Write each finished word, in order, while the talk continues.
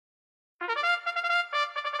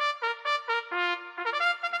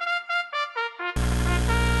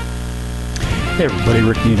Hey everybody,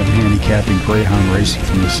 Rick Needham handicapping greyhound racing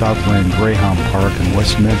from the Southland Greyhound Park in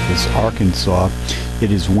West Memphis, Arkansas.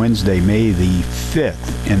 It is Wednesday, May the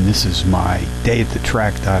 5th, and this is my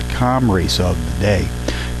dayatthetrack.com race of the day.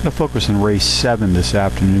 I'm going to focus on race 7 this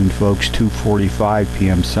afternoon, folks, 2:45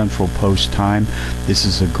 p.m. Central Post Time. This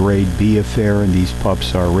is a Grade B affair, and these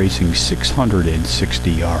pups are racing 660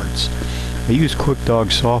 yards. I use Quick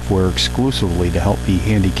Dog software exclusively to help me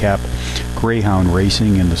handicap greyhound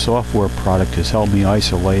racing, and the software product has helped me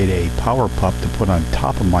isolate a power pup to put on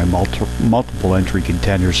top of my multiple entry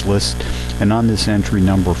contenders list. And on this entry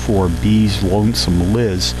number 4, B's Lonesome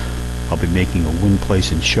Liz, I'll be making a win,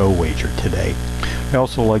 place, and show wager today. I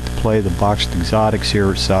also like to play the boxed exotics here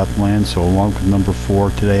at Southland, so along with number 4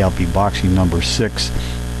 today, I'll be boxing number 6,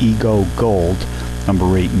 Ego Gold,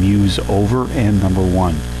 number 8, Muse Over, and number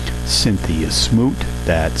 1, Cynthia Smoot.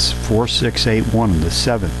 That's 4681 in the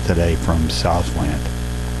 7th today from Southland.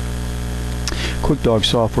 Quick Dog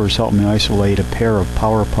software has helped me isolate a pair of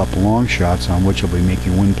power pup long shots on which I'll be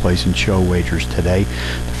making win, place, and show wagers today.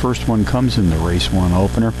 The first one comes in the race 1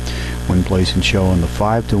 opener. Win, place, and show in the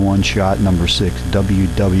 5-1 shot, number 6,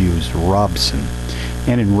 WW's Robson.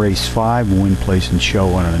 And in race 5, win, place, and show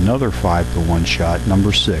on another 5-1 shot,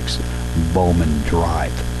 number 6, Bowman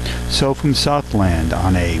Drive. So from Southland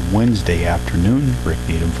on a Wednesday afternoon, Rick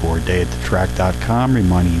Needham for dayatthetrack.com,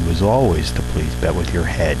 reminding you as always to please bet with your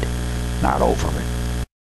head, not over it.